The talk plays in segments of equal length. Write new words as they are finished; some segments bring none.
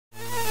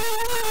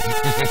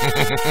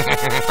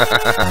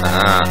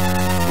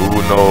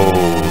knows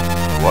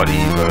what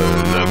evil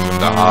lurks in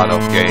the heart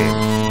of games?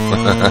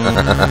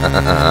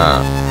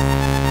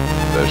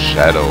 The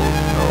Shadow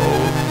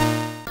knows.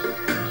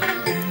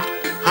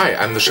 Hi,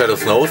 I'm the Shadow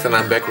Knows and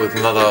I'm back with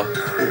another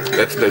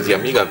Let's Play the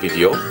Amiga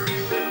video.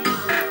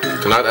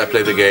 Tonight I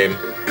play the game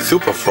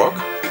Super Frog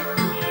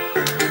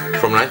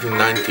from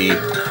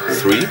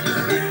 1993,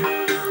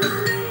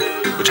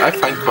 which I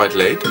find quite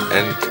late,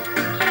 and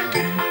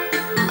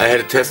I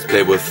had a test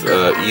play with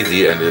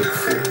easy, and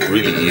it's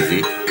really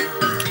easy.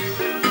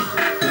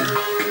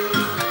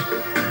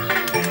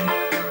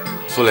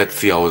 So let's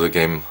see how the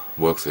game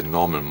works in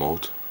normal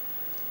mode.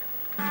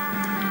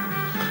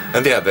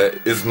 And yeah, there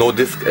is no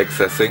disk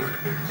accessing.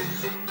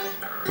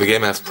 The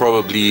game has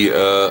probably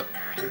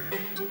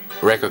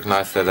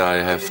recognized that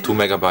I have 2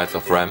 megabytes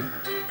of RAM.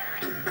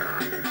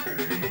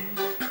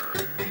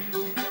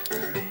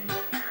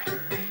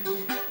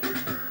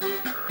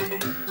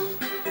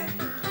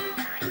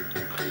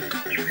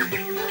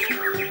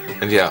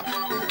 And yeah.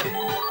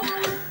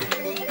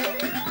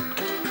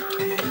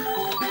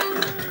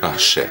 Ah,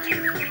 shit.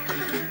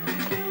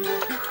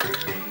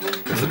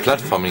 It's a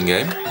platforming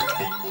game.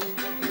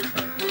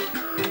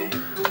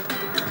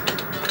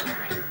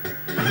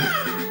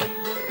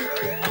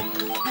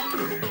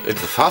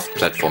 It's a fast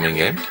platforming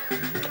game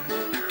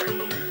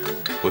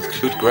with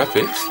cute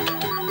graphics,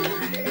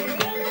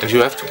 and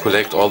you have to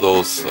collect all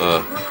those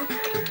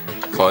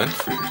coins.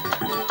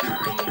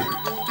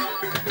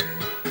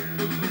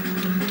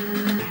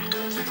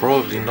 It's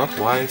probably not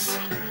wise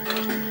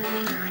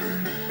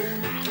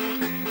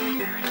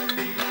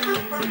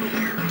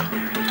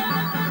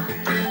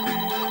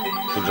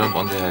to jump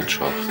on the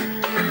hedgehogs.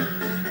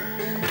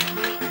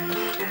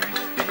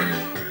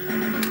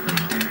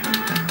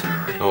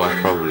 No, I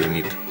probably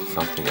need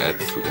something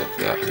else to get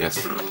there.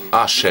 Yes.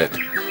 Ah, shit.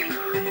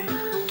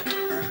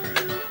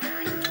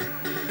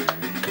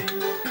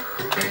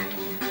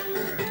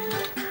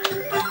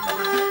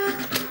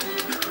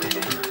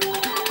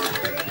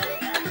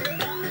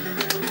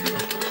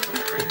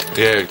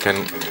 Here you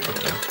can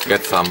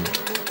get some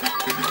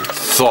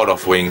sort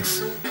of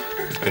wings,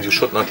 and you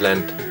should not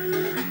land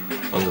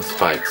on the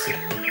spikes,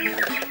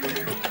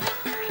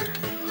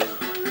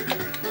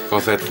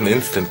 because that's an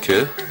instant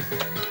kill.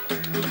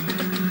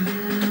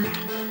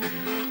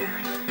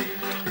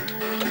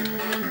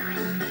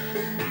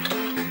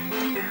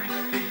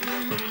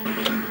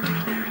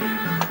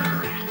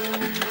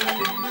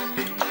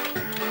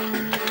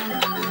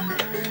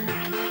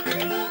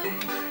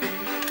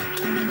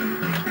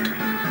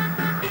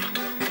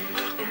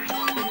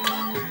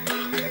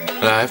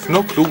 And I have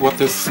no clue what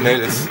this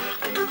snail is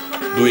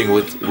doing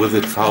with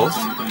its house.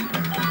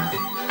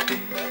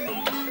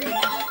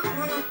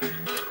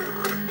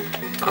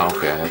 Ah,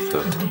 okay, I have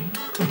the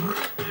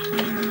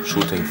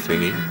shooting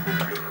thingy.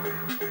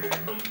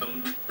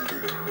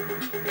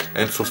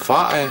 And so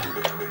far I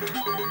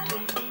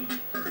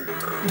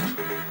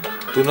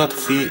do not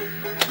see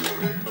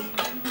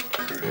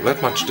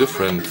that much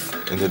difference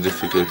in the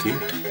difficulty.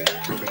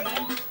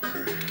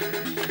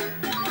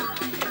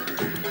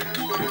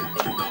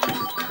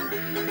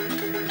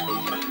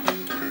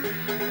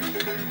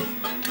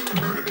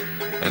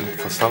 And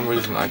for some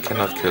reason I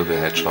cannot kill the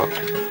hedgehog.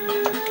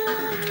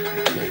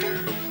 Okay.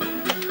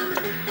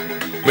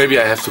 Maybe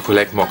I have to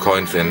collect more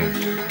coins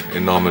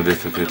in normal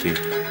difficulty.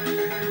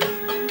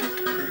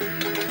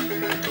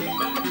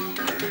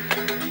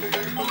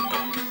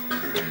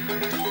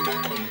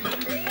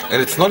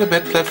 And it's not a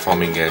bad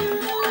platforming game.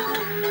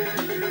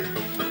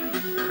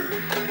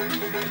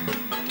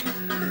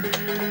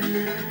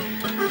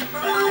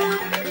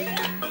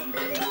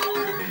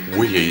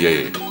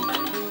 Wee.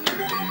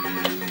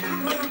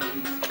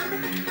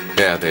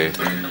 Yeah,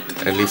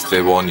 at least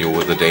they warn you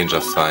with a danger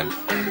sign.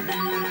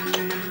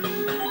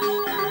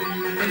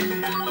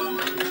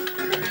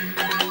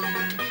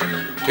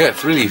 Yeah,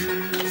 it's really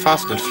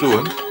fast and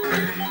fluent.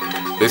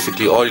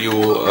 Basically all you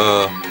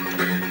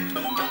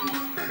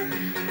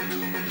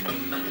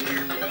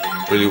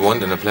really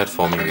want in a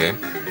platforming game.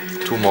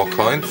 2 more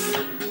coins.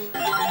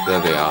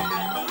 There they are.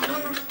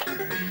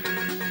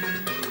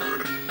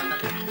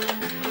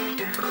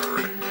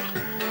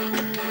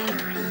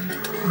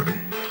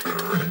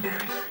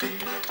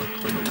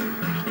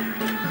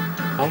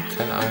 How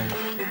can I...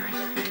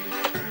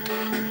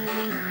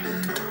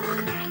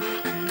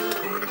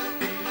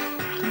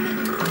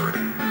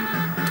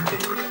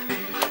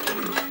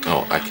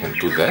 No, I can't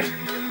do that.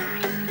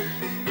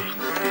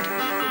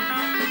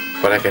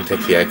 But I can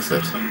take the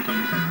exit.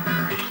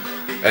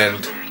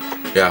 And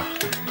yeah,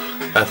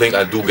 I think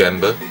I do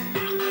gamble.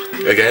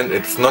 Again,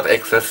 it's not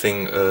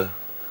accessing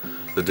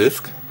the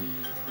disk.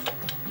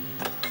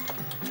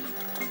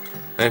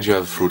 And you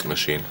have a fruit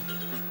machine.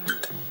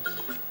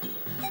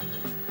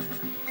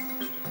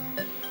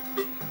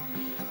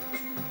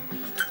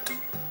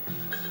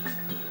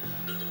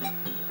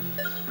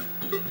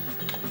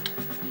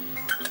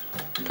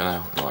 Can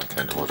I? No, I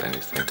can't hold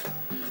anything.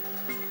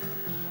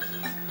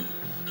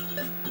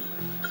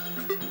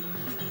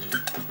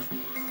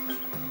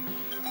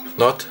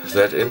 Not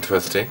that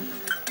interesting.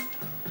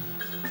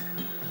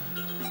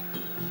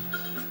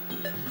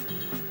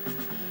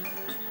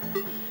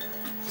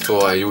 So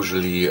I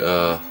usually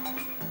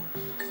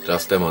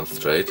just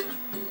demonstrate,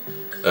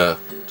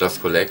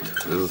 just collect.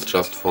 This is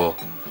just for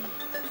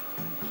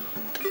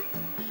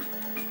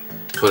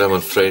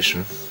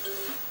demonstration.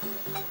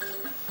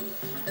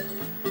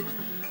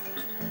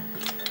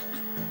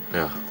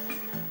 Yeah,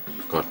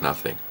 got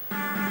nothing.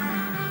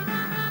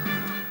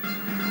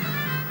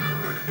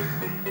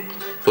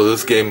 So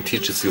this game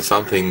teaches you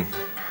something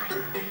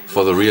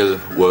for the real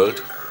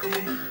world.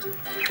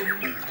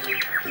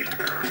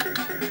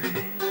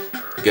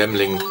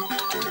 Gambling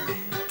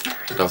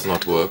does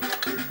not work.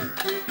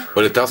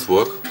 Well, it does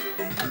work,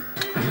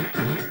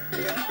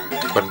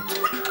 but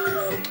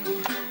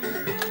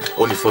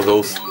only for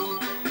those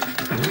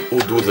who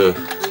do the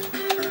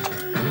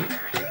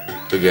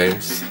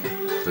games,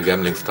 the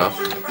gambling stuff,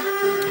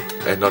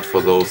 and not for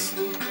those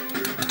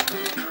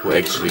who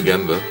actually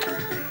gamble.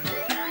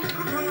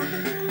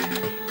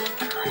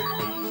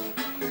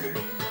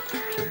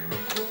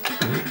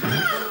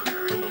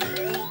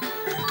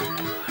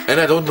 And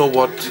I don't know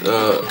what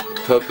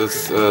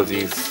purpose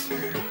these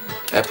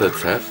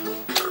apples have.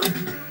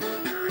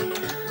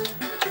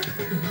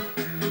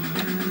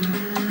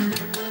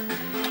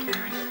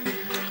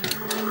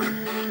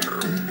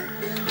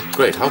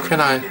 Great, how can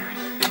I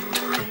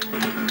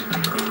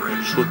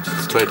shoot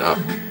straight up?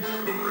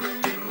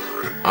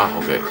 Ah,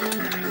 okay.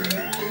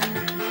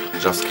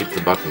 Just keep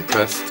the button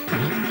pressed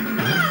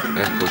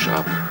and push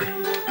up.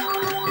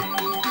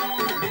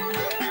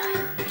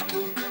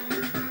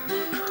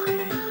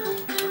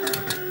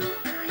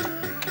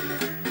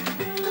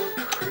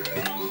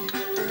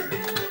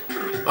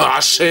 Ah,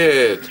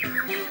 shit!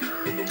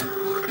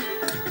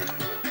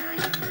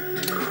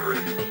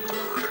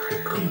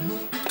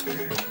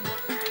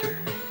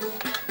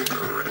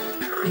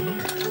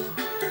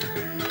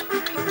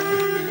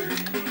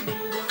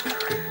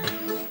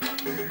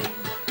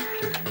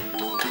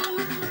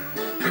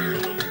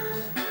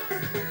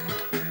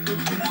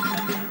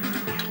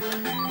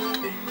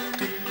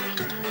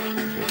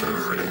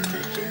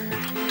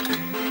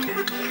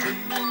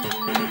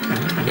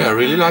 Yeah, I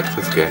really like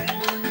this game.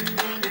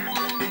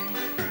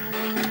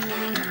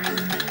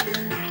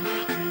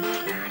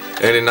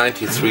 And in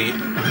 '93,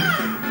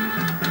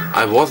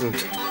 I wasn't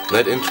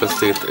that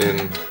interested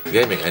in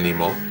gaming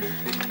anymore.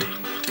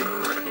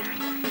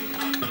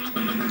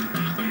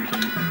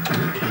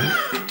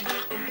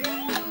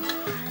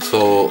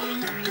 So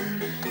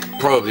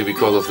probably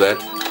because of that,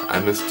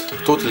 I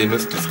totally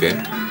missed this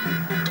game.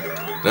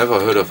 Never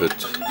heard of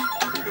it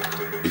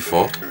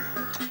before.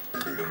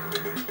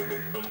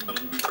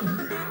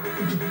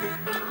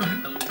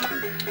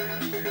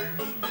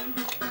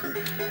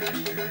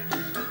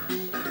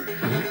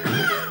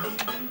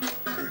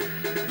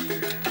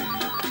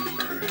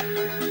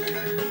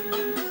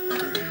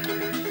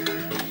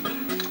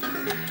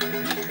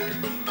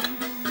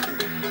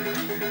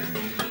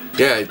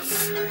 Yeah,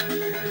 it's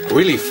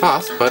really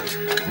fast, but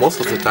most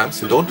of the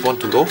times you don't want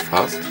to go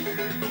fast.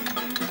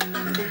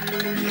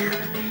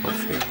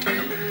 What's here?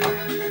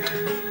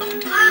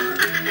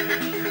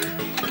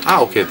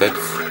 Ah, okay,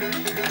 that's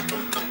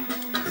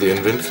the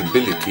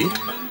invincibility.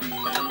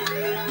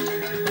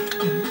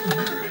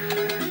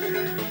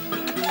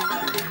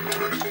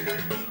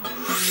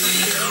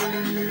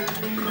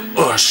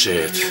 Oh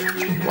shit,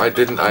 why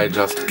didn't I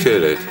just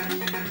kill it?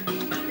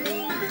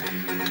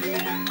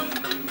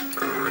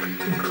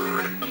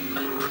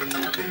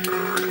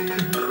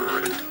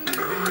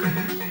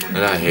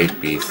 And I hate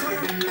bees.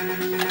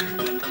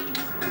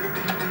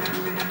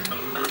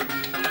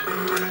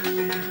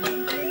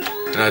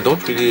 And I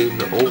don't really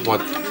know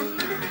what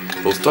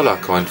those dollar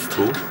coins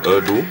do.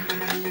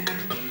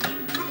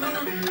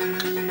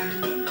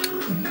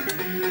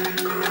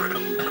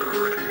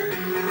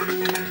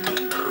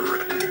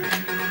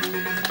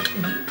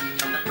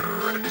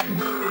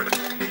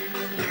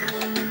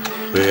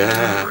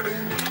 Yeah.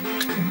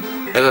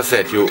 As I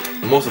said,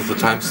 most of the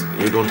times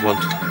you don't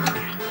want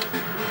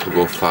to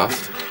go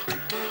fast.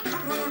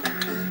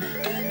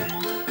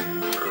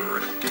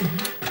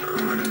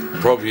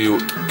 Probably you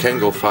can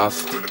go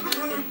fast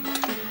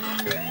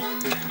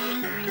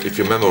if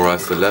you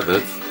memorize the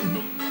levels.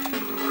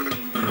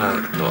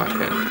 No, I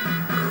can't.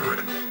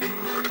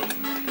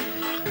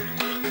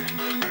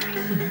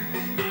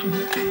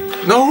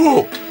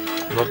 No!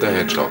 Not the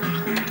hedgehog.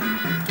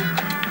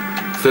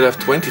 Still have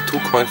 22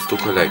 coins to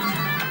collect.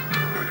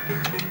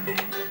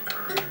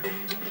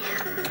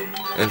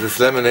 And this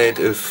lemonade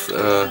is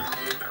a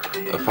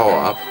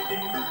power-up.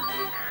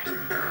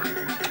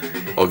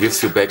 Or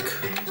gives you back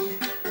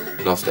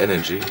lost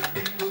energy.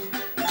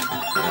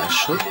 I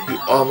should be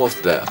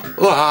almost there.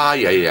 Ah,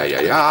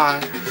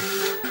 yeah.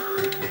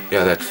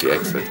 Yeah, that's the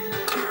exit.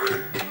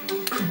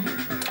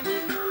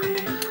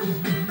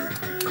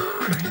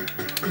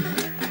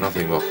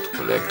 Nothing more to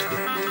collect.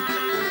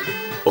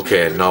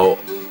 Okay, now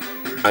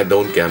I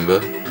don't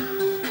gamble.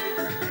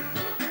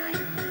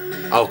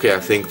 Okay, I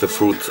think the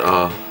fruits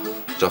are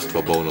just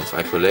for bonus.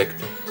 I collect.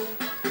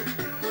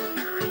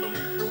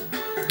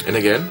 And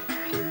again.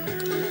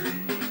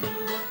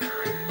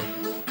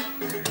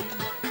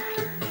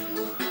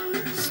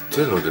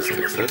 Still no disc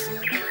access.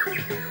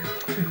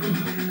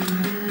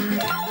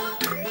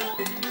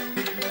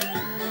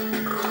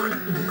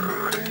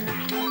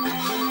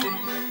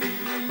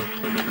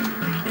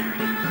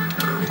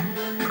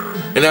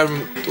 And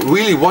I'm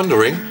really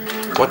wondering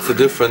what's the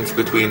difference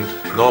between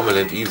normal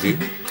and easy.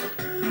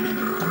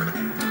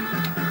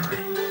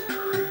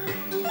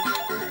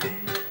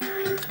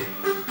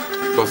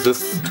 Because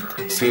this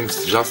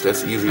seems just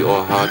as easy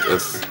or hard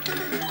as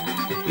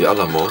the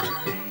other mode.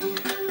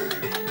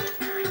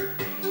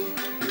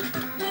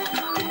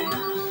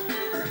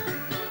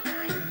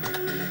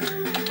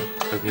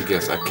 Let me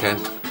guess, I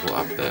can't go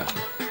up there.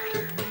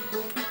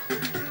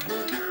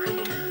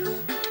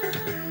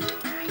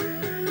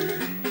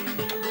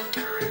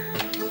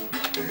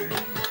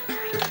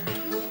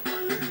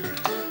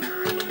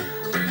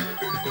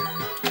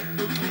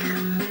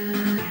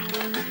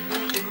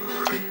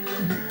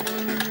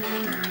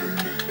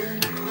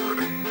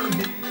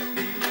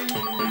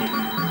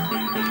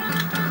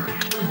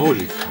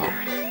 Holy cow.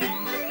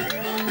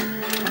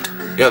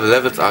 Yeah, the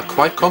levels are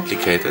quite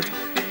complicated.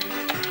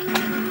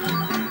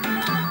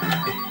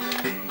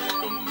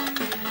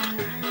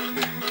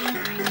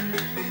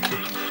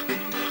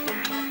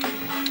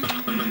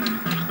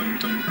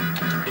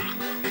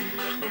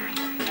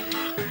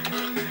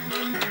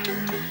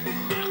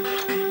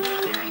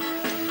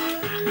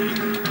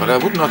 But I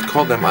would not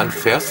call them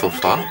unfair so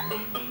far.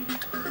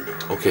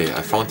 Okay,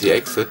 I found the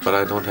exit, but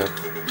I don't have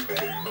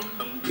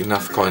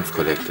enough coins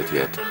collected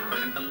yet.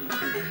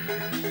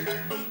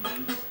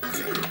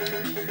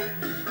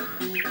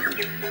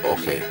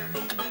 Okay.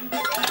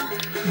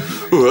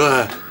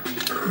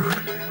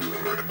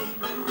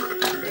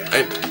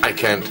 I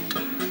can't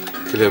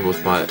kill him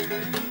with my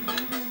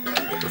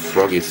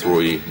froggy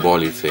throwy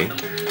bally thing.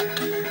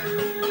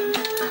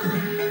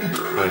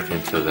 But I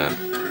can kill them.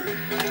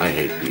 I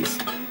hate these.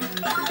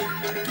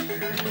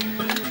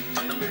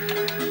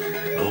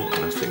 Oh,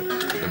 nothing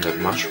in that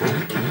mushroom.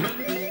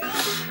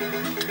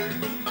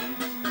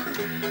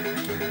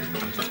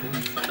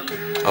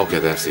 Okay,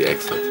 that's the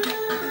exit.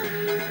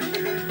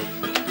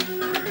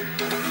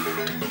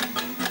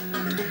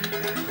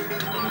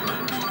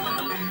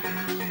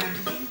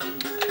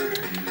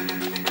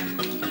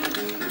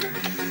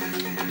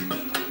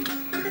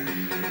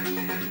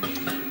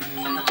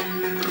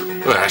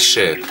 Ah,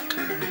 shit.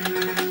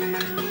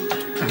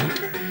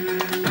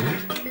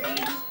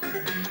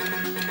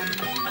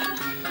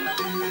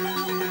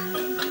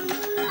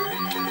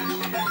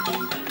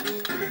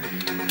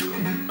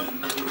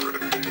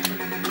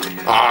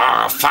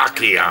 Ah, fuck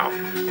you.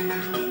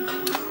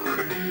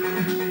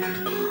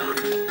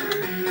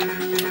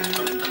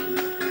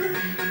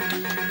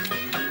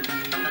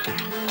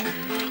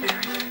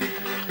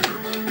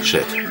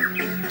 Shit.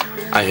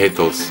 I hate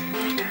those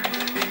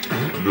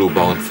blue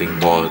bouncing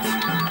balls.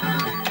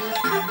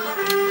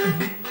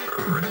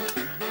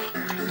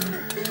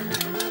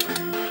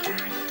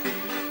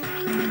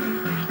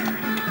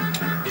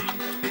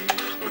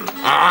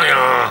 Ah,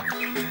 yeah.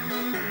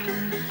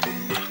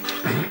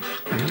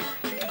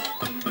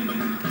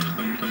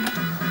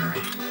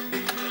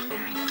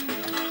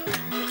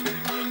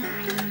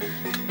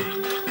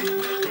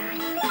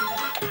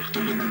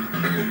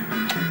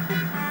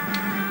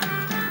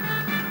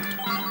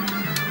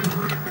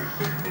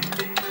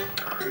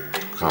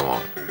 Come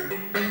on.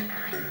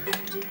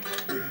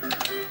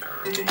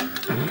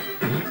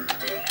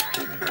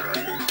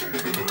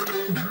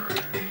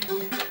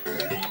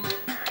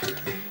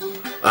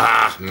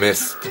 Ah,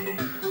 missed.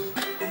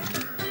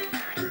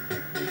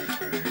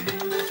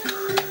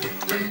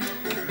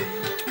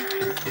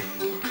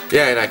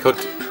 Yeah, and I could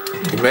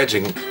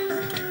imagine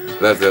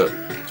that the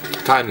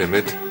time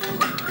limit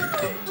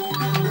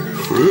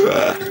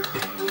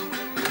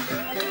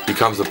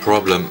becomes a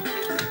problem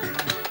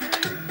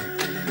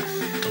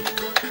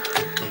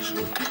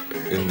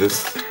in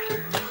this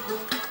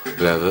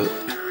level.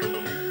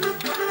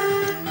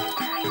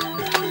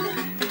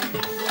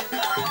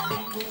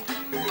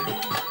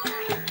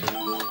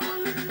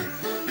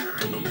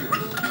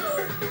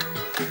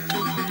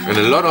 And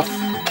a lot of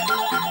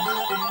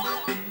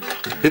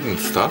hidden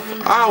stuff.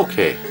 Ah,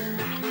 okay.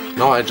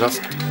 Now I just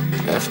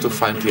have to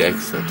find the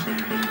exit.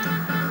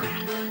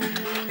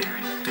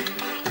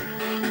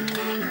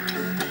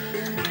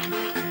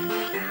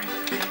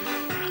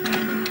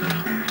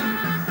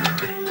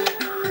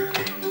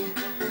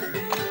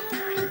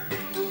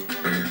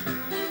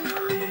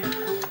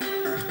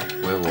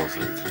 Where was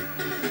it?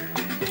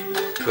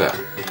 There.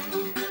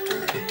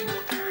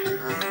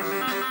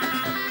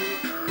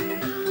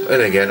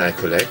 And again I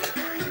collect.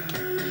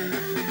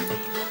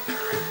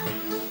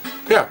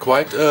 Yeah,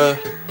 quite a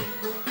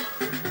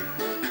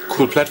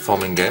cool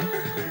platforming game.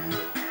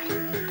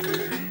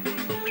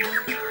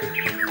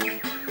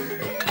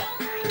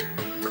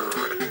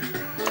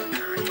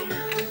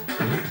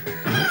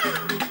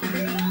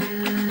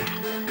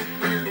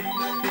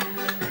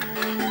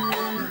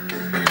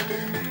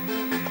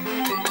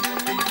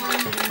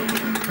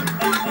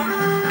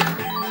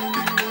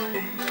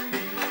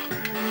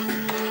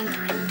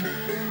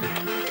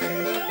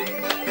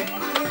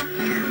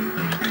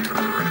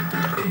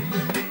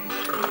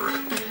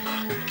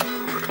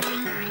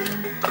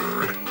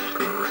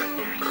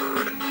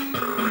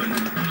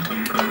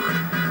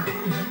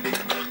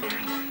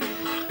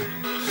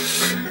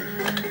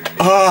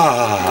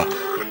 Ah!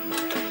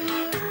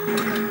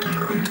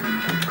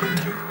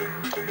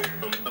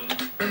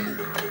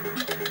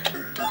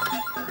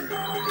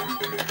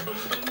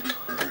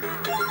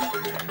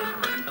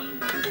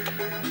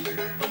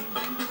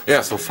 Yeah,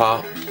 so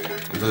far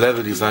the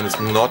level design is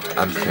not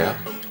unfair.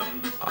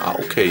 Ah,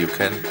 okay, you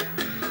can...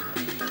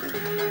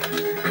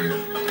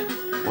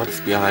 What's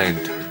behind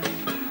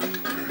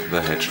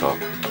the hedgehog?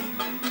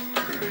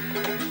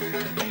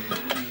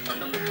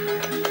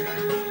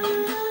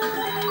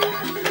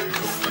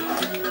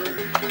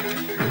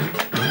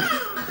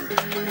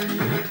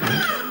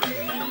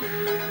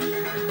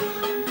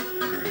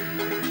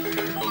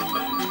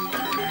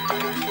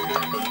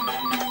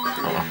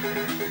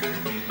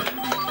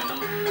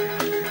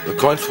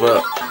 The coins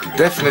were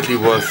definitely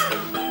worth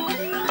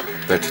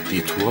that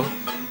detour,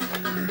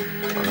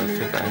 but I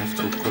think I have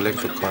to collect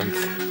the coins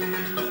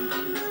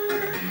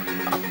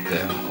up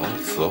there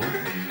also.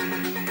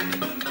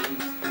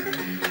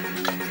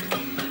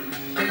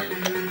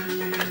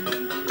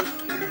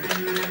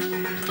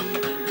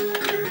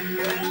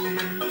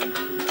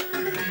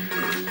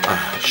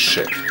 Ah,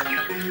 shit.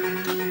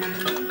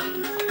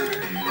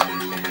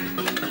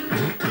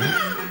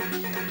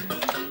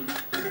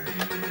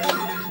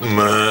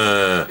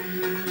 Meh.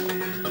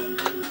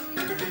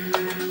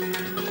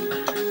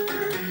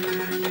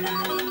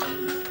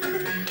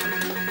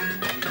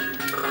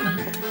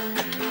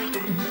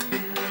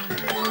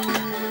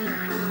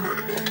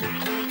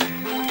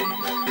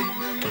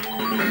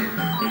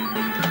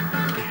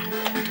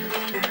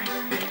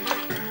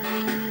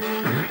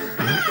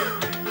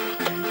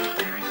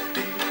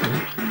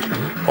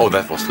 Oh,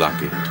 that was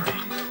lucky.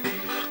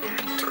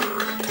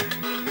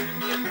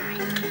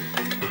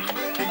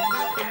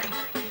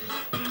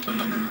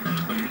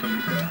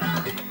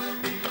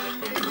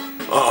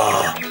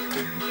 Oh.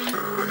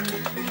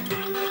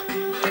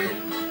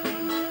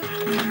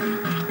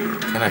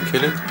 Can I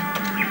kill it?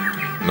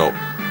 No.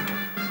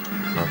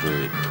 Not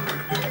really.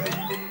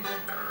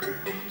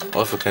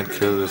 Also can't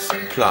kill this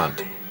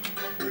plant.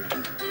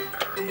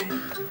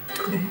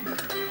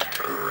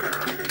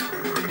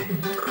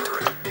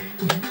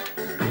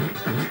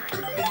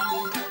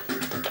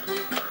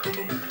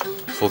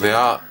 So there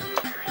are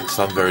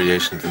some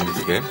variations in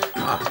this game,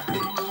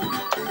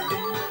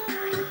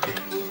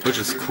 which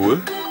is cool.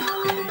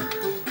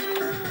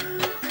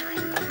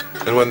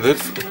 And when this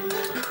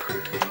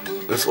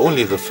is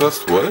only the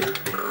first world,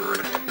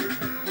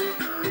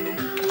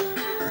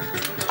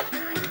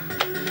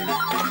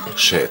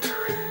 shit.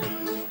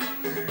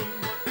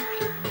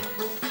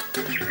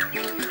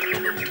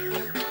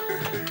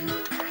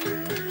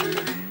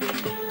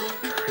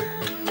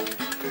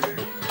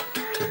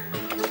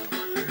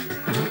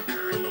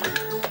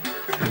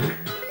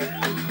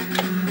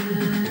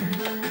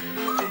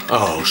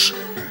 Oh,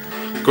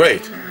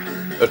 great!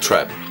 A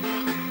trap.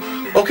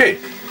 Okay.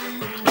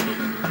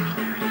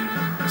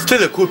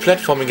 Still a cool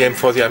platforming game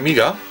for the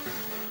Amiga.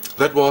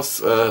 That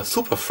was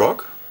Super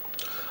Frog.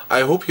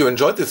 I hope you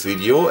enjoyed this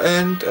video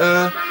and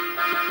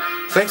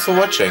thanks for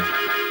watching.